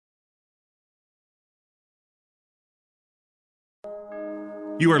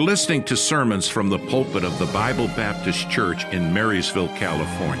You are listening to sermons from the pulpit of the Bible Baptist Church in Marysville,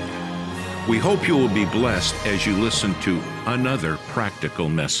 California. We hope you will be blessed as you listen to another practical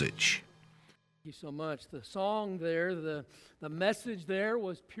message. Thank you so much. The song there, the message there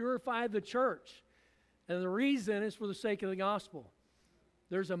was purify the church. And the reason is for the sake of the gospel.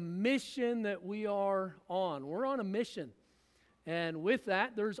 There's a mission that we are on. We're on a mission. And with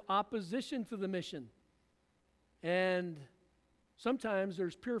that, there's opposition to the mission. And sometimes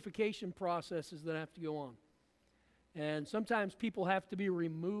there's purification processes that have to go on. And sometimes people have to be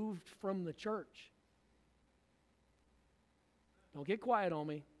removed from the church. Don't get quiet on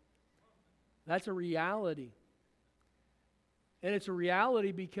me. That's a reality. And it's a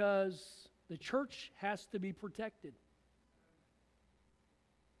reality because the church has to be protected.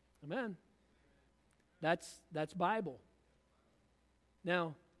 Amen. That's Bible.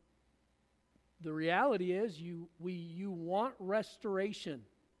 Now, the reality is you want restoration.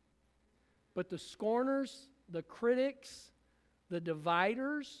 But the scorners, the critics, the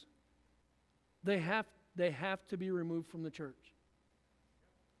dividers, they have to be removed from the church.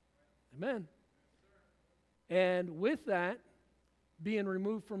 Amen. And with that, being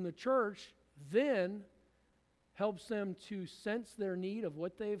removed from the church then helps them to sense their need of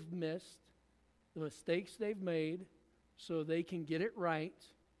what they've missed, the mistakes they've made, so they can get it right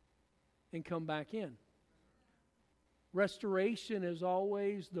and come back in. Restoration is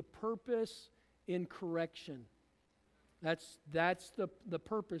always the purpose in correction. That's the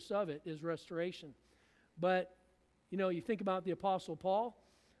purpose of it, is restoration. But, you think about the Apostle Paul.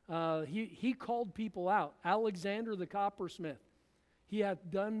 He called people out. Alexander the coppersmith. He hath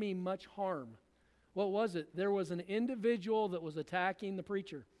done me much harm. What was it? There was an individual that was attacking the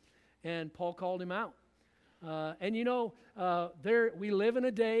preacher, and Paul called him out. We live in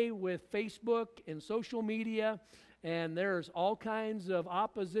a day with Facebook and social media, and there's all kinds of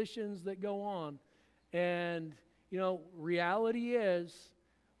oppositions that go on. And, reality is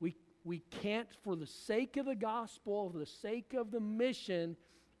we can't, for the sake of the gospel, for the sake of the mission,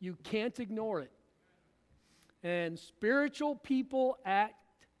 you can't ignore it. And spiritual people act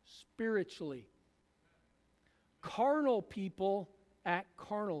spiritually. Carnal people act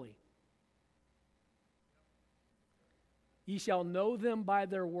carnally. Ye shall know them by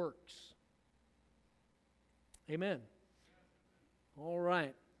their works. Amen. All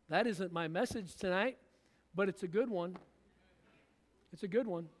right. That isn't my message tonight, but it's a good one. It's a good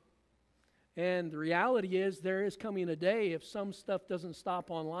one. And the reality is there is coming a day, if some stuff doesn't stop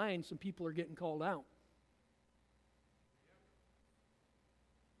online, some people are getting called out.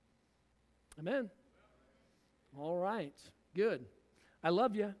 Amen. All right. Good. I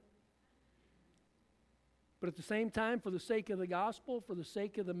love you. But at the same time, for the sake of the gospel, for the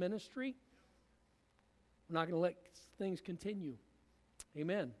sake of the ministry, we're not going to let things continue.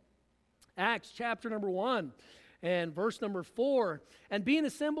 Amen. Acts chapter number 1 and verse number 4. And being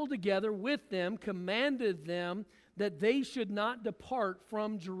assembled together with them, commanded them that they should not depart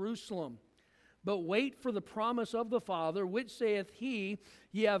from Jerusalem, but wait for the promise of the Father, which saith he,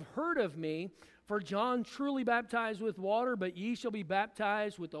 Ye have heard of me, for John truly baptized with water, but ye shall be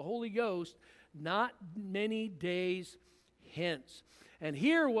baptized with the Holy Ghost not many days hence. And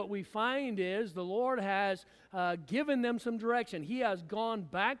here what we find is the Lord has given them some direction. He has gone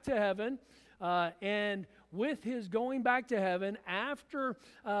back to heaven, and with his going back to heaven, after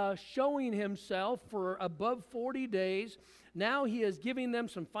showing himself for above 40 days, now he is giving them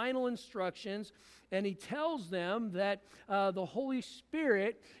some final instructions, and he tells them that the Holy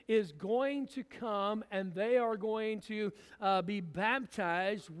Spirit is going to come, and they are going to be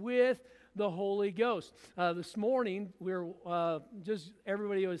baptized with the Holy Ghost. This morning,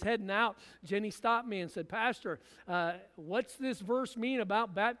 everybody was heading out. Jenny stopped me and said, Pastor, what's this verse mean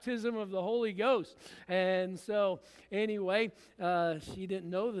about baptism of the Holy Ghost? And so, anyway, she didn't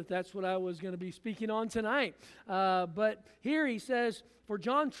know that that's what I was going to be speaking on tonight. But here he says, For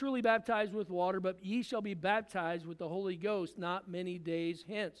John truly baptized with water, but ye shall be baptized with the Holy Ghost not many days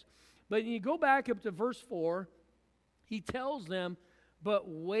hence. But you go back up to verse 4, he tells them, but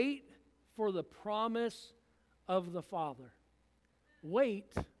wait for the promise of the Father.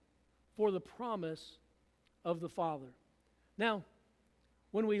 Wait for the promise of the Father. Now,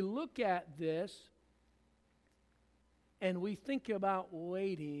 when we look at this and we think about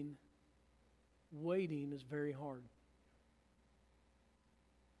waiting is very hard.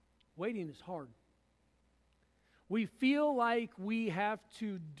 Waiting is hard. We feel like we have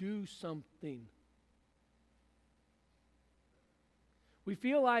to do something. We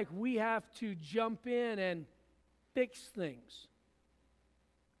feel like we have to jump in and fix things.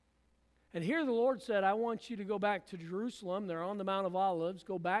 And here the Lord said, I want you to go back to Jerusalem. They're on the Mount of Olives.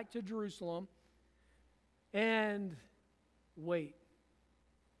 Go back to Jerusalem and wait.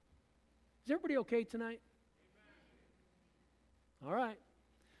 Is everybody okay tonight? All right.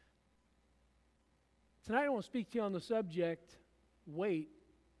 Tonight I want to speak to you on the subject, wait,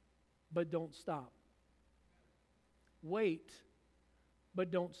 but don't stop. Wait,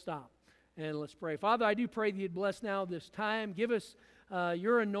 but don't stop. And let's pray. Father, I do pray that you'd bless now this time. Give us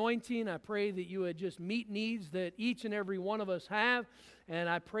your anointing. I pray that you would just meet needs that each and every one of us have. And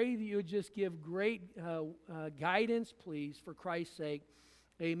I pray that you would just give great guidance, please, for Christ's sake.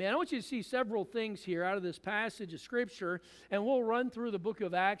 Amen. I want you to see several things here out of this passage of Scripture, and we'll run through the book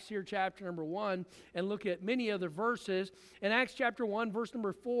of Acts here, chapter number 1, and look at many other verses. In Acts chapter 1, verse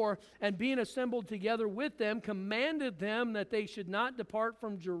number 4, and being assembled together with them, commanded them that they should not depart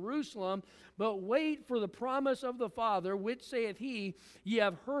from Jerusalem, but wait for the promise of the Father, which saith he, ye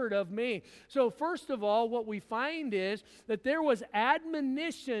have heard of me. So first of all, what we find is that there was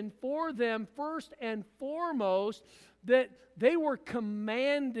admonition for them first and foremost, that they were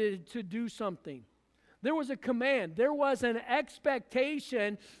commanded to do something. There was a command. There was an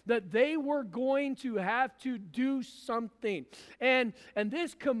expectation that they were going to have to do something. And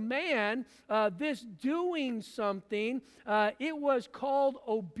this command, this doing something, it was called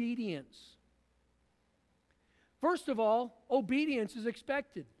obedience. First of all, obedience is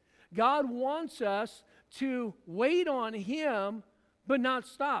expected. God wants us to wait on Him, but not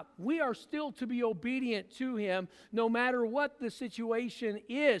stop. We are still to be obedient to Him no matter what the situation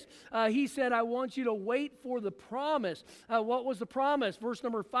is. He said, I want you to wait for the promise. What was the promise? Verse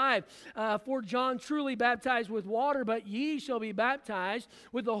number 5, for John truly baptized with water, but ye shall be baptized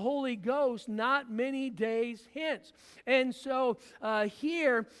with the Holy Ghost not many days hence. And so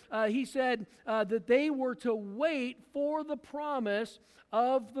here he said that they were to wait for the promise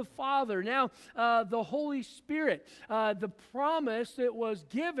of the Father. Now, the Holy Spirit, the promise that was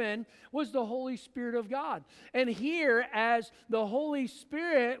given was the Holy Spirit of God. And here, as the Holy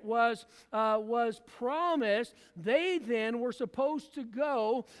Spirit was promised, they then were supposed to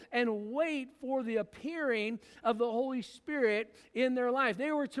go and wait for the appearing of the Holy Spirit in their life.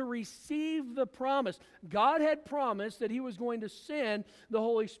 They were to receive the promise. God had promised that He was going to send the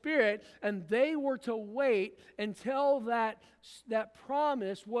Holy Spirit, and they were to wait until that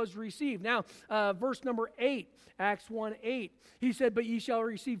promise was received. Now, verse number 8, Acts 1:8, he said, but ye shall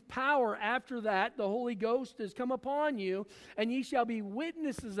receive power after that the Holy Ghost is come upon you, and ye shall be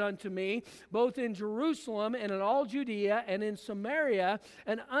witnesses unto me, both in Jerusalem and in all Judea and in Samaria,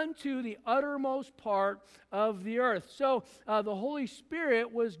 and unto the uttermost part of the earth. So the Holy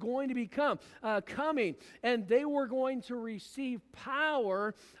Spirit was going to become coming, and they were going to receive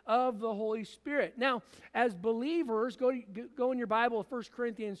power of the Holy Spirit. Now, as believers, go in your Bible, 1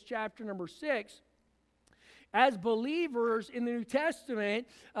 Corinthians chapter number 6. As believers in the New Testament,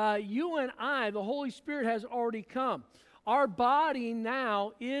 you and I, the Holy Spirit has already come. Our body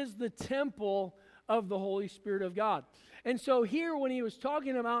now is the temple of the Holy Spirit of God. And so here, when he was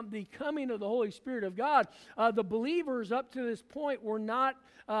talking about the coming of the Holy Spirit of God, the believers up to this point were not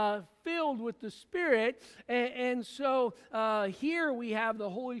filled with the Spirit. And so here we have the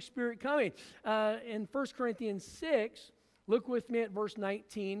Holy Spirit coming. In 1 Corinthians 6, look with me at verse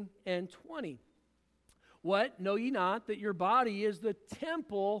 19 and 20. What? Know ye not that your body is the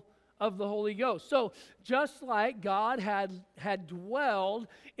temple of the Holy Ghost? So just like God had dwelled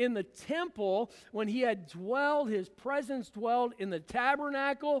in the temple, when He had dwelled, His presence dwelled in the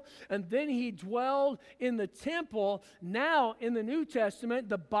tabernacle, and then He dwelled in the temple. Now in the New Testament,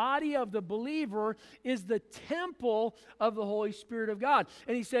 the body of the believer is the temple of the Holy Spirit of God.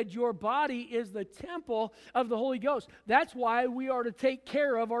 And He said, your body is the temple of the Holy Ghost. That's why we are to take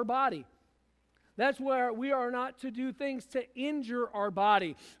care of our body. That's where we are not to do things to injure our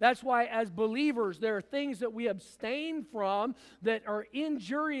body. That's why as believers, there are things that we abstain from that are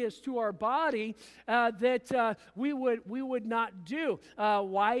injurious to our body that we would not do.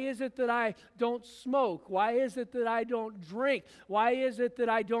 Why is it that I don't smoke? Why is it that I don't drink? Why is it that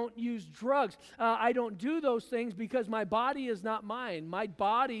I don't use drugs? I don't do those things because my body is not mine. My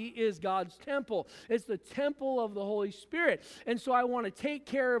body is God's temple. It's the temple of the Holy Spirit. And so I want to take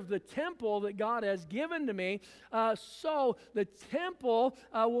care of the temple that God has given to me, so the temple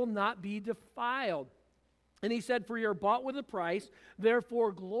will not be defiled. And he said, for you're bought with a price,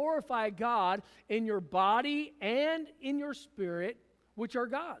 therefore glorify God in your body and in your spirit, which are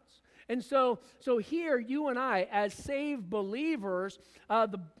God's. And so here, you and I, as saved believers,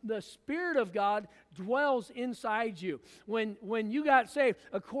 the Spirit of God dwells inside you. When you got saved,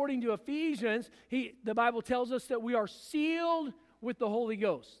 according to Ephesians, the Bible tells us that we are sealed with the Holy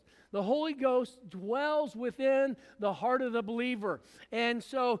Ghost. The Holy Ghost dwells within the heart of the believer. And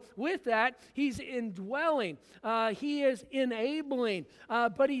so with that, he's indwelling. He is enabling.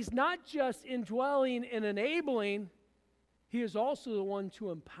 But he's not just indwelling and enabling. He is also the one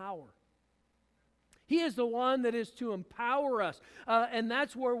to empower. He is the one that is to empower us. And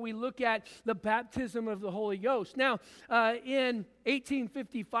that's where we look at the baptism of the Holy Ghost. Now, in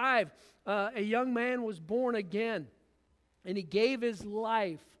 1855, a young man was born again. And he gave his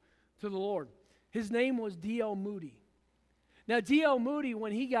life to the Lord. His name was D.L. Moody. Now, D.L. Moody,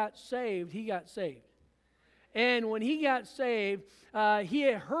 when he got saved, he got saved. And when he got saved,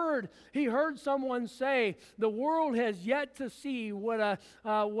 he heard someone say, the world has yet to see what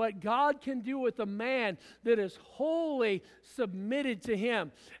God can do with a man that is wholly submitted to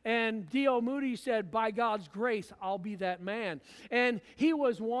him. And D.L. Moody said, by God's grace, I'll be that man. And he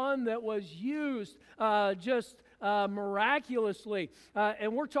was one that was used miraculously.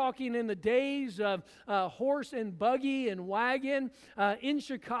 And we're talking in the days of horse and buggy and wagon. In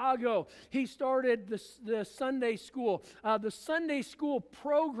Chicago, he started the Sunday school. The Sunday school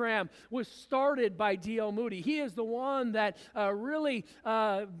program was started by D.L. Moody. He is the one that really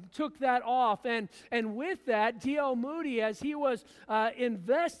took that off. And with that, D.L. Moody, as he was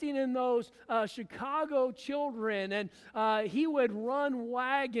investing in those Chicago children, and he would run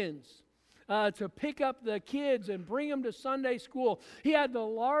wagons to pick up the kids and bring them to Sunday school. He had the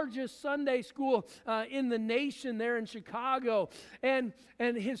largest Sunday school in the nation there in Chicago. And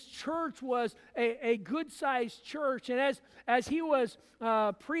his church was a good-sized church. And as he was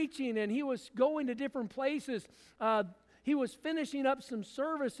preaching and he was going to different places, he was finishing up some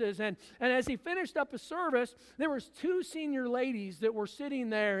services, and as he finished up a service, there was two senior ladies that were sitting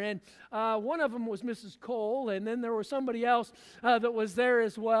there, and one of them was Mrs. Cole, and then there was somebody else that was there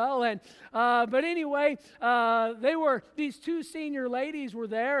as well. And but anyway, these two senior ladies were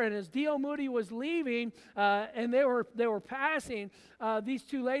there, and as D.L. Moody was leaving, and they were passing, these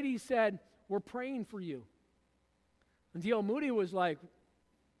two ladies said, "We're praying for you." And D.L. Moody was like,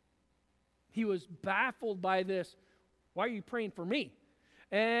 he was baffled by this. Why are you praying for me?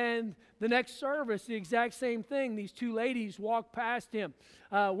 And the next service, the exact same thing. These two ladies walked past him.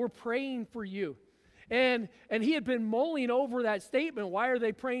 We're praying for you. And he had been mulling over that statement. Why are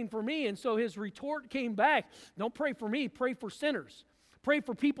they praying for me? And so his retort came back. Don't pray for me. Pray for sinners. Pray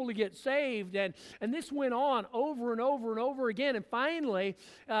for people to get saved. And this went on over and over and over again. And finally,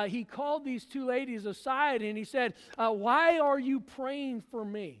 he called these two ladies aside and he said, why are you praying for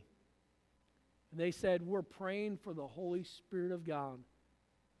me? And they said, we're praying for the Holy Spirit of God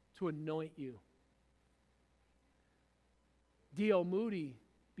to anoint you. D.L. Moody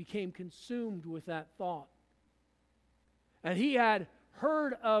became consumed with that thought. And he had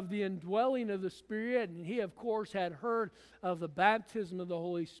heard of the indwelling of the Spirit, and he, of course, had heard of the baptism of the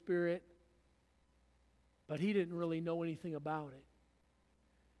Holy Spirit, but he didn't really know anything about it.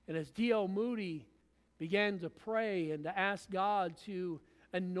 And as D.L. Moody began to pray and to ask God to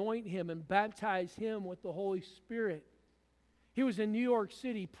anoint him and baptize him with the Holy Spirit, he was in New York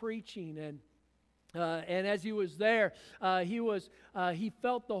City preaching, and as he was there, he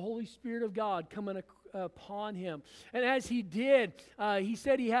felt the Holy Spirit of God coming upon him. And as he did, he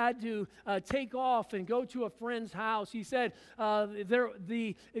said he had to take off and go to a friend's house. He said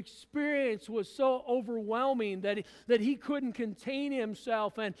the experience was so overwhelming that he couldn't contain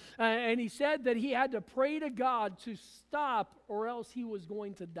himself, and he said that he had to pray to God to stop, or else he was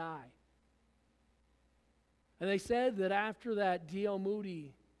going to die. And they said that after that, D.L.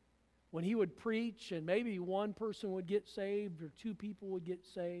 Moody, when he would preach and maybe one person would get saved or two people would get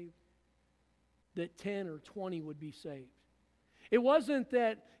saved, that 10 or 20 would be saved. It wasn't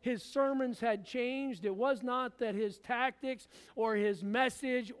that his sermons had changed. It was not that his tactics or his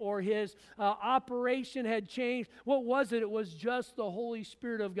message or his operation had changed. What was it? It was just the Holy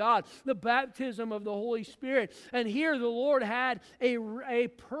Spirit of God, the baptism of the Holy Spirit. And here the Lord had a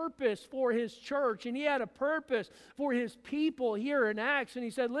purpose for his church, and he had a purpose for his people here in Acts. And he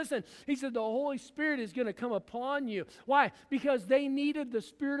said, listen, he said, the Holy Spirit is going to come upon you. Why? Because they needed the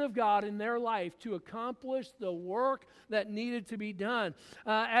Spirit of God in their life to accomplish the work that needed to be done.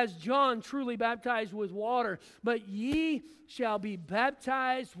 As John truly baptized with water, but ye shall be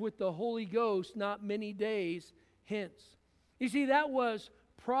baptized with the Holy Ghost not many days hence. You see, that was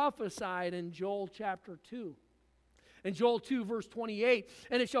prophesied in Joel chapter 2. In Joel 2, verse 28,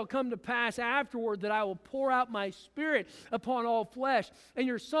 and it shall come to pass afterward that I will pour out my Spirit upon all flesh, and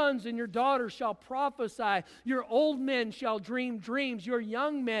your sons and your daughters shall prophesy, your old men shall dream dreams, your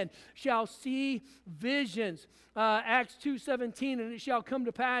young men shall see visions. Acts 2:17, and it shall come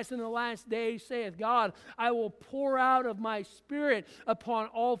to pass in the last days, saith God, I will pour out of my Spirit upon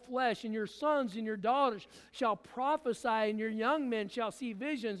all flesh, and your sons and your daughters shall prophesy, and your young men shall see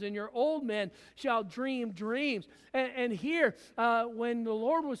visions, and your old men shall dream dreams. And here, when the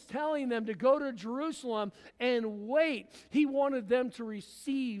Lord was telling them to go to Jerusalem and wait, He wanted them to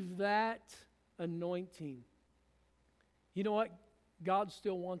receive that anointing. You know what? God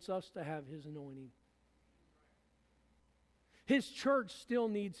still wants us to have His anointing. His church still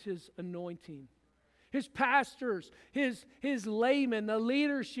needs His anointing. His pastors, his laymen, the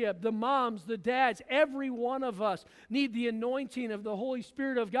leadership, the moms, the dads, every one of us need the anointing of the Holy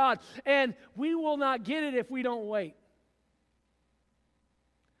Spirit of God. And we will not get it if we don't wait.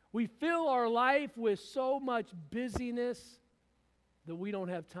 We fill our life with so much busyness that we don't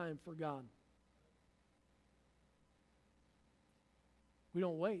have time for God. We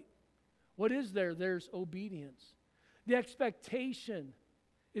don't wait. What is there? There's obedience. The expectation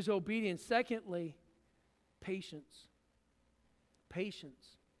is obedience. Secondly, patience.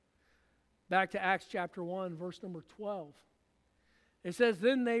 Patience. Back to Acts chapter 1, verse number 12. It says,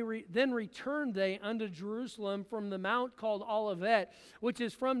 Then returned they unto Jerusalem from the mount called Olivet, which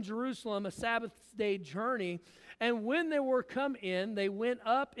is from Jerusalem a Sabbath day journey. And when they were come in, they went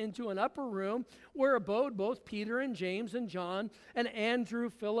up into an upper room where abode both Peter and James and John and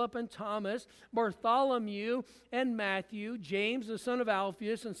Andrew, Philip and Thomas, Bartholomew and Matthew, James the son of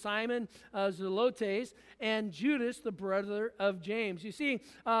Alphaeus and Simon Zelotes, and Judas the brother of James. You see,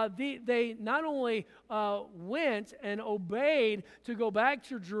 they not only went and obeyed to go back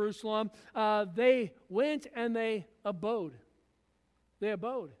to Jerusalem, they went and they abode. They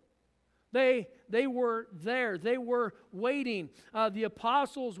abode. They were there. They were waiting. The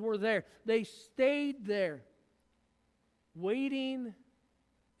apostles were there. They stayed there. Waiting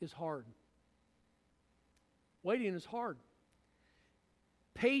is hard. Waiting is hard.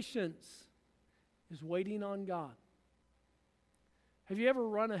 Patience is waiting on God. Have you ever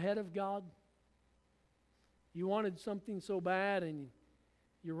run ahead of God? You wanted something so bad and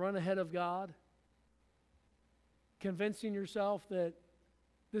you run ahead of God, convincing yourself that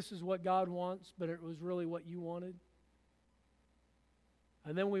this is what God wants, but it was really what you wanted.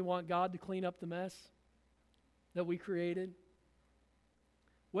 And then we want God to clean up the mess that we created.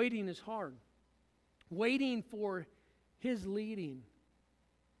 Waiting is hard. Waiting for His leading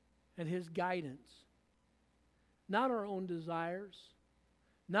and His guidance. Not our own desires.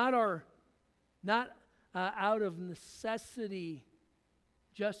 Not out of necessity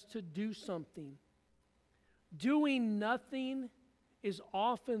just to do something. Doing nothing is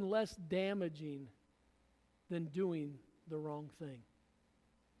often less damaging than doing the wrong thing.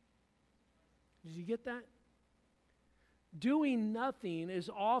 Did you get that? Doing nothing is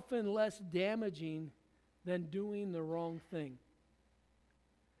often less damaging than doing the wrong thing.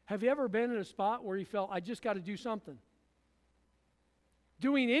 Have you ever been in a spot where you felt, I just got to do something?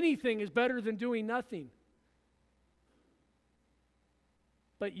 Doing anything is better than doing nothing.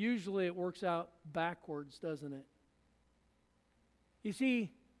 But usually it works out backwards, doesn't it? You see,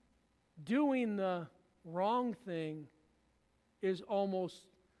 doing the wrong thing is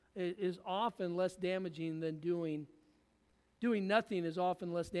often less damaging than doing nothing is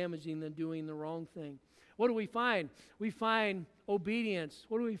often less damaging than doing the wrong thing. What do we find? We find obedience.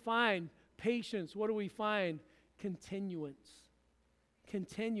 What do we find? Patience. What do we find? Continuance.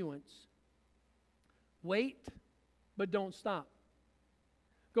 Continuance. Wait, but don't stop.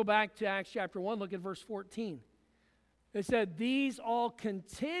 Go back to Acts chapter 1, look at verse 14. It said, These all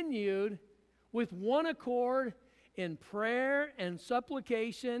continued with one accord in prayer and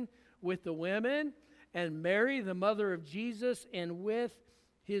supplication with the women and Mary, the mother of Jesus, and with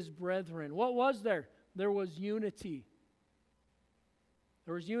His brethren. What was there? There was unity.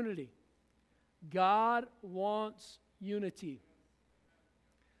 There was unity. God wants unity.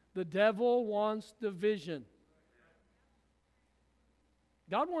 The devil wants division.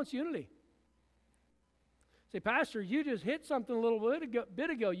 God wants unity. Say, Pastor, you just hit something a little bit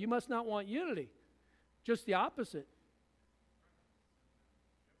ago. You must not want unity. Just the opposite.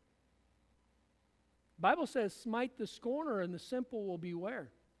 The Bible says, smite the scorner and the simple will beware.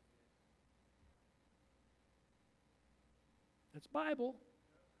 That's Bible.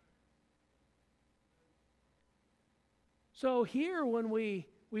 So here when we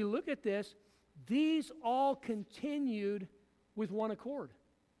look at this, these all continued with one accord.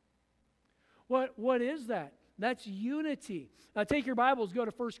 What is that? That's unity. Now take your Bibles, go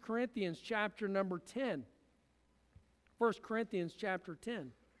to 1 Corinthians chapter number 10. 1 Corinthians chapter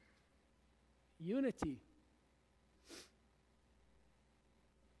 10. Unity.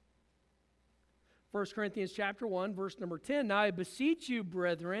 1 Corinthians chapter 1, verse number 10. Now I beseech you,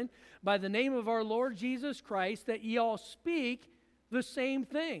 brethren, by the name of our Lord Jesus Christ, that ye all speak the same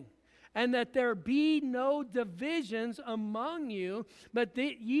thing, and that there be no divisions among you, but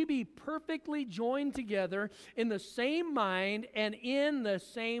that ye be perfectly joined together in the same mind and in the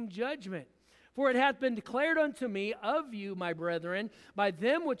same judgment. For it hath been declared unto me of you, my brethren, by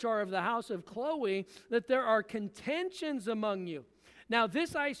them which are of the house of Chloe, that there are contentions among you. Now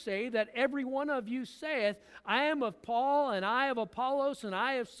this I say, that every one of you saith, I am of Paul, and I of Apollos, and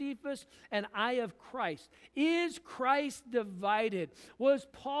I of Cephas, and I of Christ. Is Christ divided? Was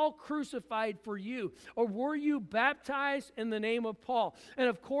Paul crucified for you? Or were you baptized in the name of Paul? And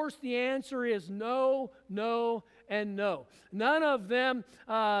of course the answer is no, no, and no. None of them,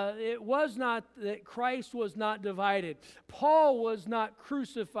 it was not that Christ was not divided. Paul was not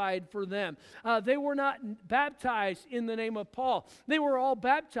crucified for them. They were not baptized in the name of Paul. They were all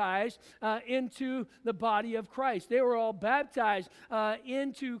baptized into the body of Christ. They were all baptized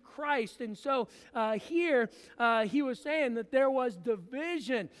into Christ. And so here he was saying that there was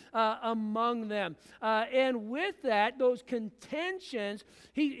division among them. And with that, those contentions,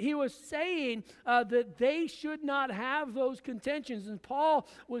 he was saying that they should not have those contentions. And Paul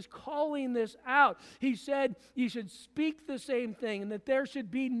was calling this out. He said you should speak the same thing and that there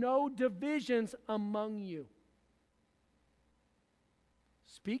should be no divisions among you.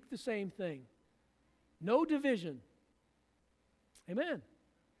 Speak the same thing. No division. Amen.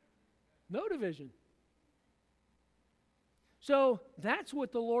 No division. So that's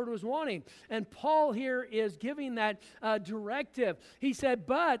what the Lord was wanting. And Paul here is giving that directive. He said,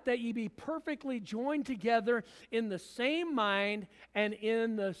 but that ye be perfectly joined together in the same mind and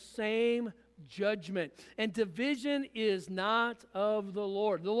in the same judgment. And division is not of the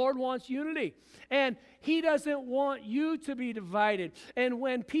Lord. The Lord wants unity. And He doesn't want you to be divided. And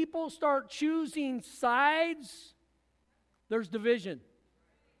when people start choosing sides, there's division.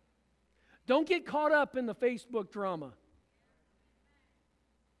 Don't get caught up in the Facebook drama.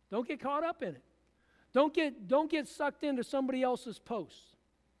 Don't get caught up in it. Don't get sucked into somebody else's posts.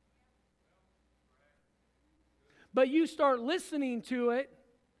 But you start listening to it,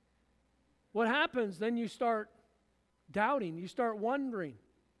 what happens? Then you start doubting. You start wondering.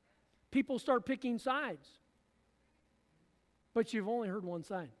 People start picking sides. But you've only heard one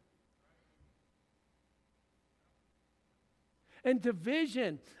side. And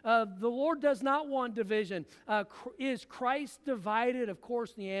division, the Lord does not want division. Is Christ divided? Of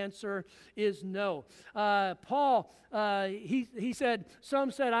course, the answer is no. Paul, he said,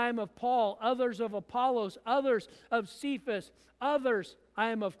 some said, I am of Paul, others of Apollos, others of Cephas, others, I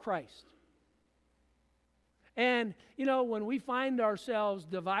am of Christ. And, when we find ourselves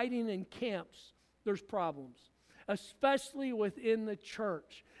dividing in camps, there's problems, especially within the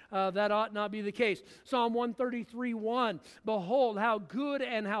church. That ought not be the case. Psalm 133:1, behold, how good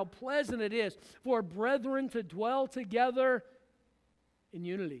and how pleasant it is for brethren to dwell together in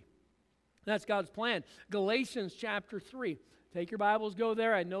unity. That's God's plan. Galatians chapter 3. Take your Bibles, go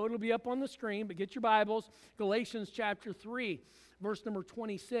there. I know it'll be up on the screen, but get your Bibles. Galatians chapter 3, verse number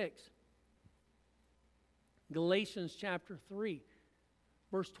 26. Galatians chapter 3,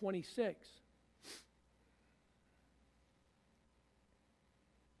 verse 26.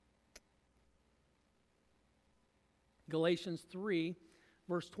 Galatians 3,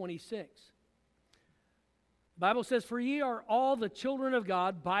 verse 26. The Bible says, for ye are all the children of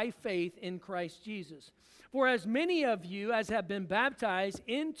God by faith in Christ Jesus. For as many of you as have been baptized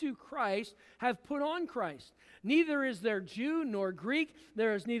into Christ have put on Christ. Neither is there Jew nor Greek,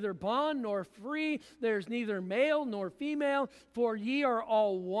 there is neither bond nor free, there is neither male nor female, for ye are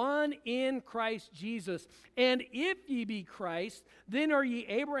all one in Christ Jesus. And if ye be Christ, then are ye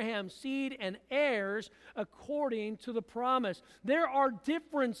Abraham's seed and heirs according to the promise. There are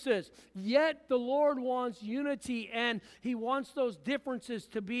differences, yet the Lord wants unity, and He wants those differences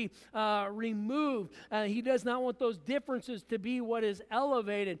to be removed. He does not want those differences to be what is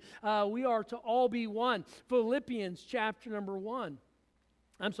elevated. We are to all be one. Philippians chapter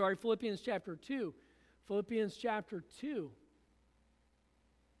 2. Philippians chapter 2,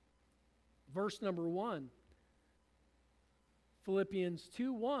 verse number 1. Philippians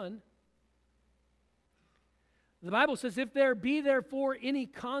 2:1. The Bible says, if there be therefore any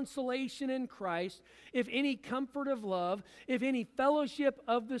consolation in Christ, if any comfort of love, if any fellowship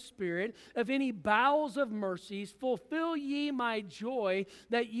of the Spirit, if any bowels of mercies, fulfill ye my joy,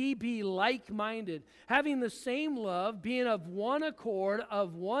 that ye be like-minded, having the same love, being of one accord,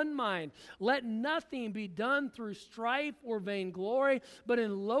 of one mind. Let nothing be done through strife or vainglory, but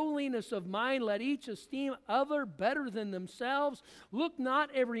in lowliness of mind let each esteem other better than themselves. Look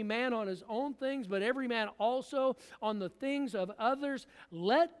not every man on his own things, but every man also on the things of others.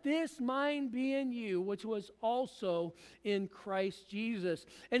 Let this mind be in you, which was also in Christ Jesus.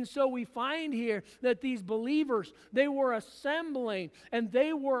 And so we find here that these believers, they were assembling and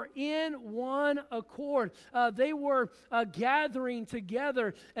they were in one accord. They were gathering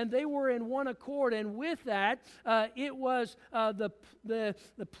together and they were in one accord. And with that, it was the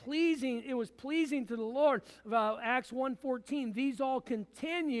pleasing. It was pleasing to the Lord. Acts 1:14. These all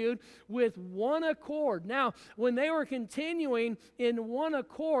continued with one accord. Now, when they were continuing in one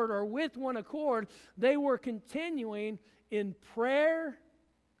accord or with one accord, they were continuing in prayer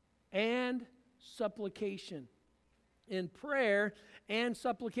and supplication. In prayer and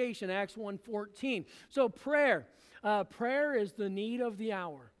supplication, Acts 1:14. So prayer is the need of the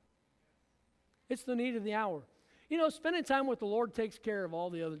hour. It's the need of the hour. You know, spending time with the Lord takes care of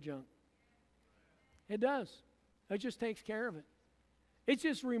all the other junk. It does. It just takes care of it. It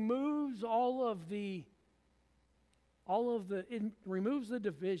just removes it removes the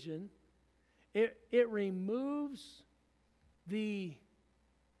division. It removes the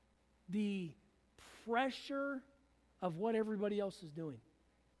pressure of what everybody else is doing.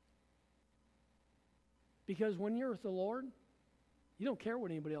 Because when you're with the Lord, you don't care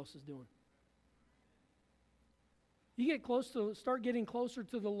what anybody else is doing. You start getting closer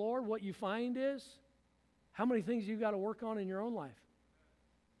to the Lord, what you find is how many things you've got to work on in your own life.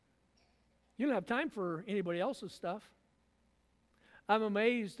 You don't have time for anybody else's stuff. I'm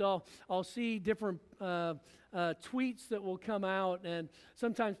amazed. I'll see different tweets that will come out, and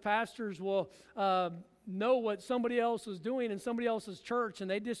sometimes pastors will know what somebody else is doing in somebody else's church, and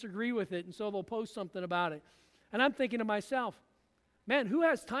they disagree with it, and so they'll post something about it. And I'm thinking to myself, man, who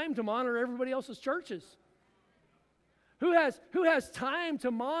has time to monitor everybody else's churches? Who has time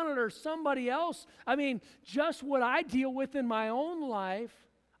to monitor somebody else? I mean, just what I deal with in my own life,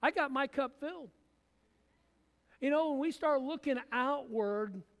 I got my cup filled. You know, when we start looking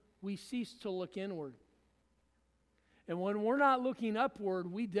outward, we cease to look inward. And when we're not looking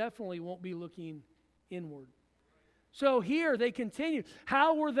upward, we definitely won't be looking inward. So here they continue.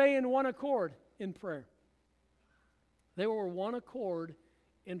 How were they in one accord? In prayer. They were one accord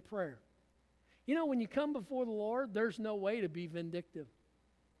in prayer. You know, when you come before the Lord, there's no way to be vindictive.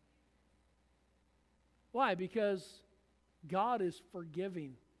 Why? Because God is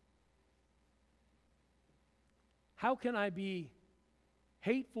forgiving. How can I be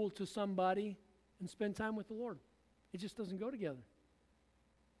hateful to somebody and spend time with the Lord? It just doesn't go together.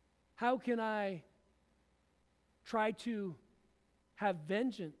 How can I try to have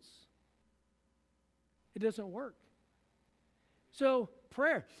vengeance? It doesn't work. So,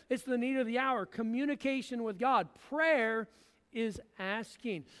 prayer, it's the need of the hour. Communication with God. Prayer is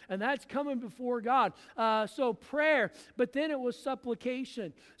asking, and that's coming before God. So, prayer, but then it was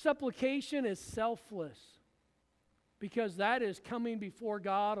supplication. Supplication is selfless, because that is coming before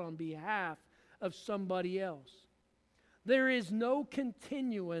God on behalf of somebody else. There is no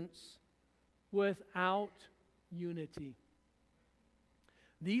continuance without unity.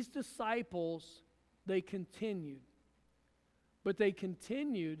 These disciples, they continued. But they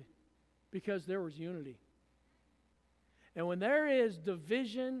continued because there was unity. And when there is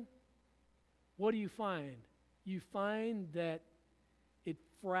division, what do you find? You find that it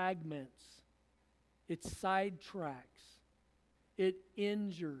fragments. It sidetracks. It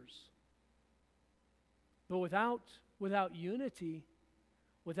injures. But without unity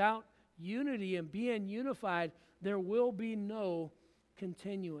and being unified, there will be no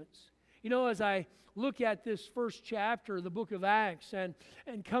continuance. You know, as I look at this first chapter of the book of Acts and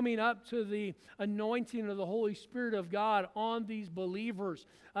coming up to the anointing of the Holy Spirit of God on these believers,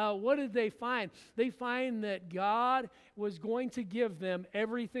 what did they find? They find that God was going to give them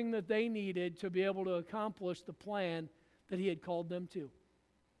everything that they needed to be able to accomplish the plan that He had called them to.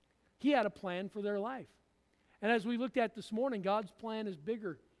 He had a plan for their life. And as we looked at this morning, God's plan is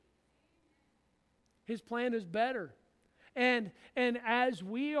bigger. His plan is better. And as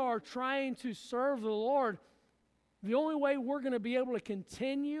we are trying to serve the Lord, the only way we're going to be able to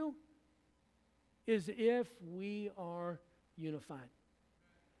continue is if we are unified.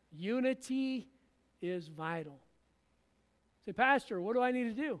 Unity is vital. Say, Pastor, what do I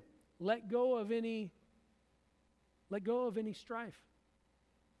need to do? Let go of any Let go of any strife.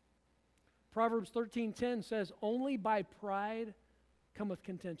 Proverbs 13:10 says, only by pride cometh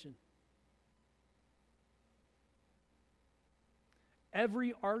contention.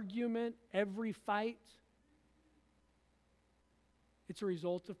 Every argument, every fight, it's a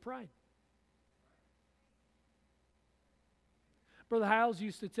result of pride. Brother Hiles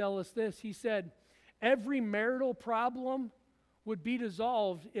used to tell us this. He said, every marital problem would be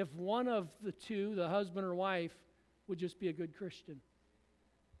dissolved if one of the two, the husband or wife, would just be a good Christian.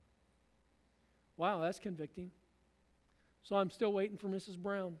 Wow, that's convicting. So I'm still waiting for Mrs.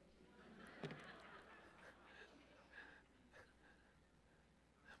 Brown.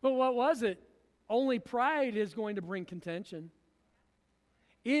 But what was it? Only pride is going to bring contention.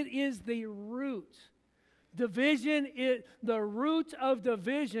 It is the root. The root of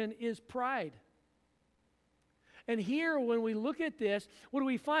division is pride. And here, when we look at this, what do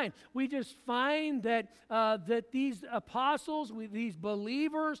we find? We just find that these apostles, these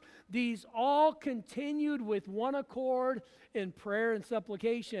believers, these all continued with one accord in prayer and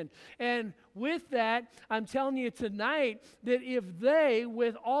supplication. And with that, I'm telling you tonight that if they,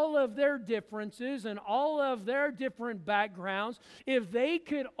 with all of their differences and all of their different backgrounds, if they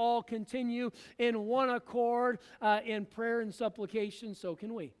could all continue in one accord in prayer and supplication, so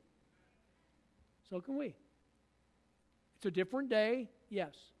can we. So can we. It's a different day,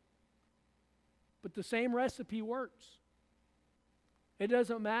 yes. But the same recipe works. It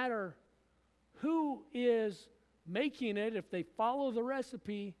doesn't matter who is making it. If they follow the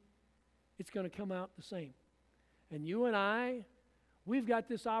recipe, it's going to come out the same. And you and I, we've got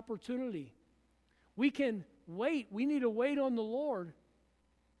this opportunity. We can wait. We need to wait on the Lord,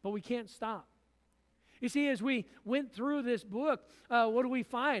 but we can't stop. You see, as we went through this book, what do we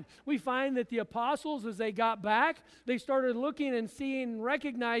find? We find that the apostles, as they got back, they started looking and seeing,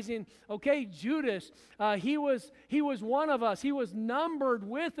 recognizing, okay, Judas, he was one of us. He was numbered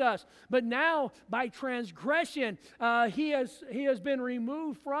with us. But now, by transgression, he has been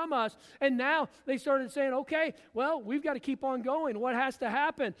removed from us. And now they started saying, okay, well, we've got to keep on going. What has to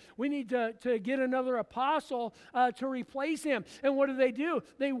happen? We need to get another apostle to replace him. And what do?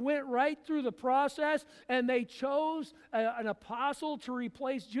 They went right through the process, and they chose an apostle to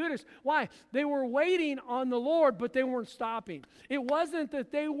replace Judas. Why? They were waiting on the Lord, but they weren't stopping. It wasn't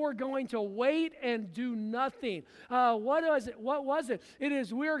that they were going to wait and do nothing. What was it? It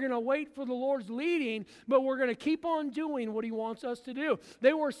is we're going to wait for the Lord's leading, but we're going to keep on doing what He wants us to do.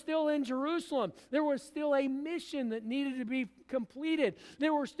 They were still in Jerusalem. There was still a mission that needed to be completed.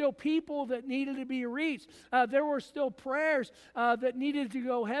 There were still people that needed to be reached. There were still prayers that needed to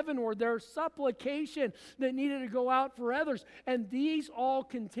go heavenward. There was supplication that needed to go out for others. And these all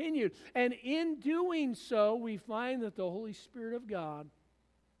continued. And in doing so, we find that the Holy Spirit of God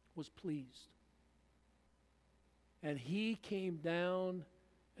was pleased. And He came down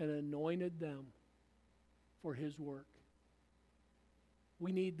and anointed them for His work.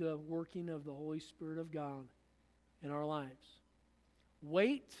 We need the working of the Holy Spirit of God in our lives.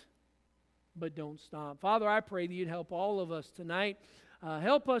 Wait, but don't stop. Father, I pray that You'd help all of us tonight.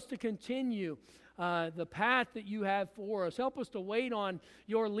 Help us to continue the path that You have for us. Help us to wait on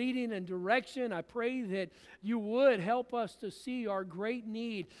Your leading and direction. I pray that You would help us to see our great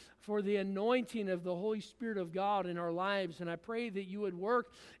need for the anointing of the Holy Spirit of God in our lives. And I pray that You would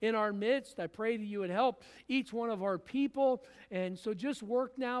work in our midst. I pray that You would help each one of our people. And so just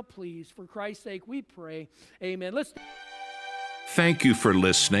work now, please. For Christ's sake, we pray. Amen. Thank you for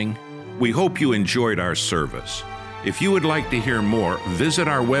listening. We hope you enjoyed our service. If you would like to hear more, visit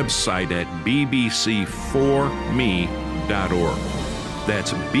our website at bbc4me.org.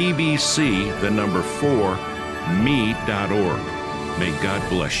 That's bbc4me.org. May God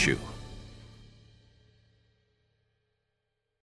bless you.